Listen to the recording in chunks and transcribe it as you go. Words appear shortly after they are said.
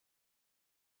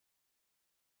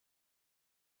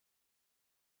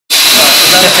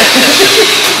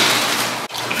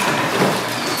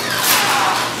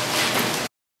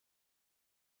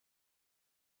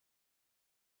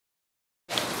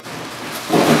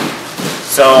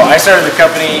So I started the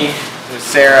company with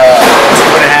Sarah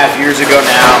 2.5 years ago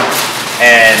now,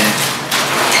 and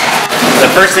the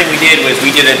first thing we did was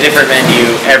we did a different menu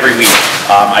every week.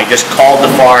 I just called the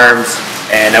farms,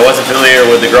 and I wasn't familiar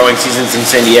with the growing seasons in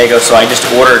San Diego, so I just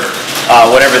ordered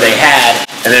whatever they had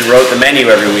and then wrote the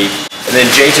menu every week. And then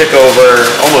Jay took over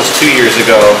almost 2 years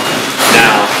ago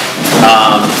now,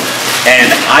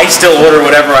 and I still order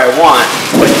whatever I want,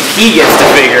 but he gets to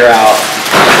figure out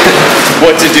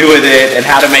what to do with it and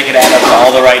how to make it add up to all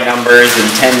the right numbers and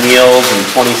 10 meals and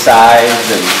 20 sides.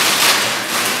 And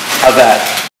how's that?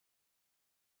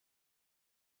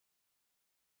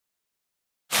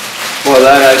 Well,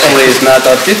 that actually is not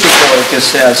that difficult because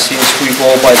since we go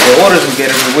by the orders we get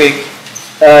every week,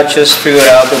 just figure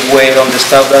out the weight on the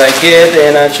stuff that I get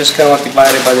and I just kind of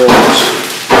divide it by the orders.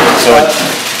 So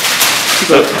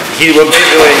what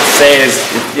basically say is,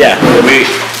 yeah,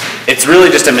 it's really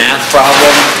just a math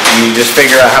problem. You just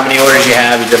figure out how many orders you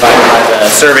have, you divide it by the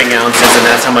serving ounces, and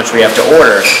that's how much we have to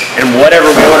order. And whatever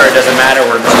we order, it doesn't matter.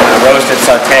 We're just going to roast it,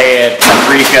 saute it,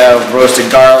 paprika,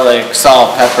 roasted garlic,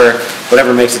 salt, pepper,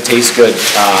 whatever makes it taste good.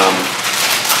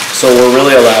 So we're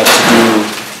really allowed to do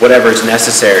whatever is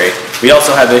necessary. We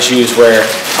also have issues where,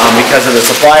 because of the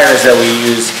suppliers that we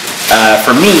use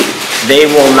for meat, they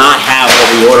will not have what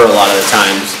we order a lot of the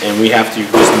times, and we have to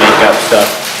just make up stuff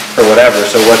for whatever.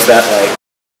 So what's that like?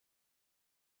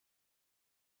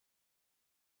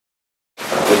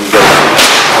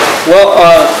 Well,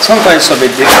 sometimes it's a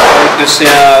bit difficult because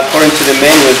according to the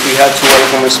menus we have to order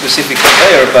from a specific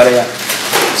conveyor, but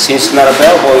since it's not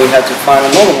available we have to find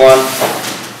another one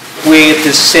with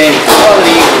the same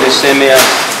quality, with the same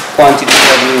quantity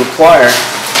that we require.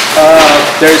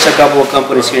 There's a couple of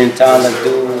companies here in town that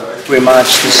do pretty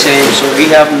much the same, so we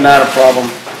have not a problem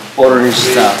ordering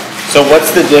stuff. So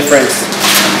what's the difference?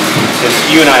 Because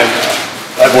you and I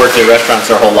have worked at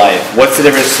restaurants our whole life. What's the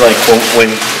difference like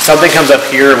when something comes up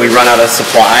here and we run out of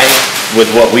supply with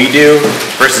what we do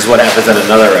versus what happens at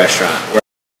another restaurant?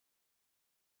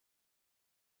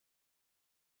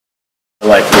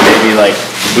 Like maybe like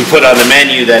we put on the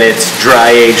menu that it's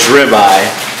dry aged ribeye,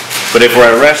 but if we're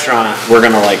at a restaurant, we're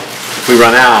gonna like, if we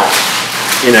run out,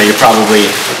 you know, you probably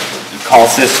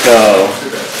call Cisco.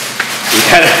 You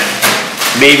kind of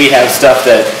maybe have stuff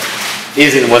that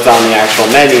isn't what's on the actual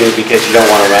menu because you don't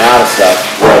want to run out of stuff,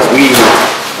 whereas we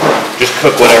just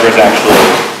cook whatever's actually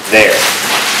there.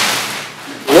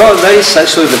 Well, that is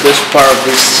actually the best part of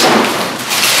this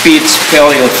Pete's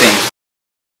Paleo thing.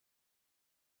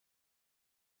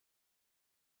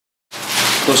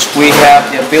 Because we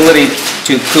have the ability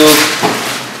to cook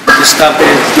the stuff that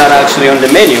is not actually on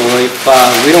the menu. If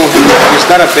we don't, it's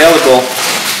not available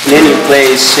in any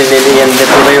place, and the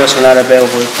purveyors are not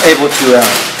able to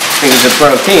produce the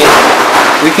product in,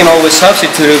 we can always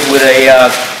substitute it with a,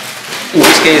 in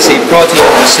this case, a protein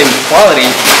of the same quality.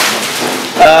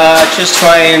 Just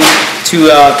trying to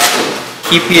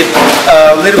keep it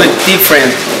a little bit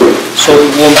different, so it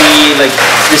won't be like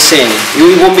the same.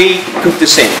 It won't be cooked the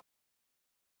same.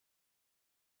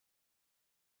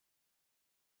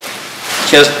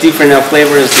 Just different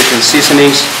flavors, different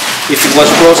seasonings. If it was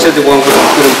roasted, the one we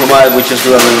couldn't provide, which is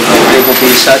really, it will be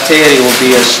sauteed, it will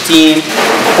be a steam,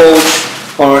 poached,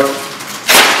 or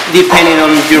depending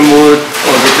on your mood,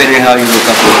 or depending on how you look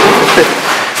up it.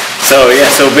 So yeah,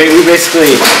 so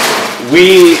basically,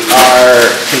 we are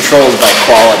controlled by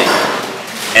quality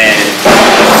and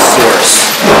source.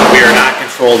 We are not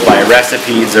controlled by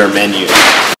recipes or menus.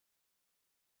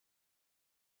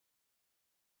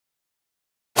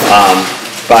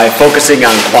 By focusing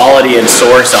on quality and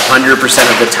source 100%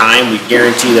 of the time, we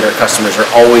guarantee that our customers are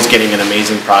always getting an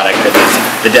amazing product that is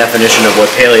the definition of what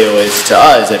paleo is to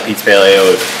us at Pete's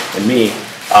Paleo and me,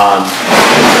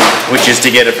 which is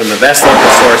to get it from the best local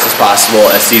source as possible,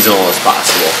 as seasonal as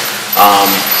possible.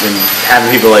 And having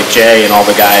people like Jay and all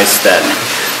the guys that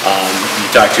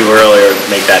you talked to earlier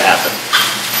make that happen.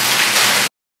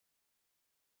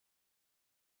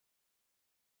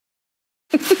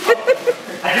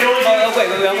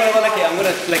 I'm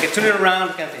gonna turn it around,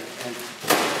 kind of thing.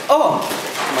 Oh,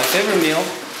 my favorite meal.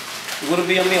 It wouldn't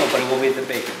be a meal, but it will be the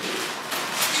bacon.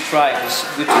 Let's try it. It's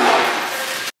good to know.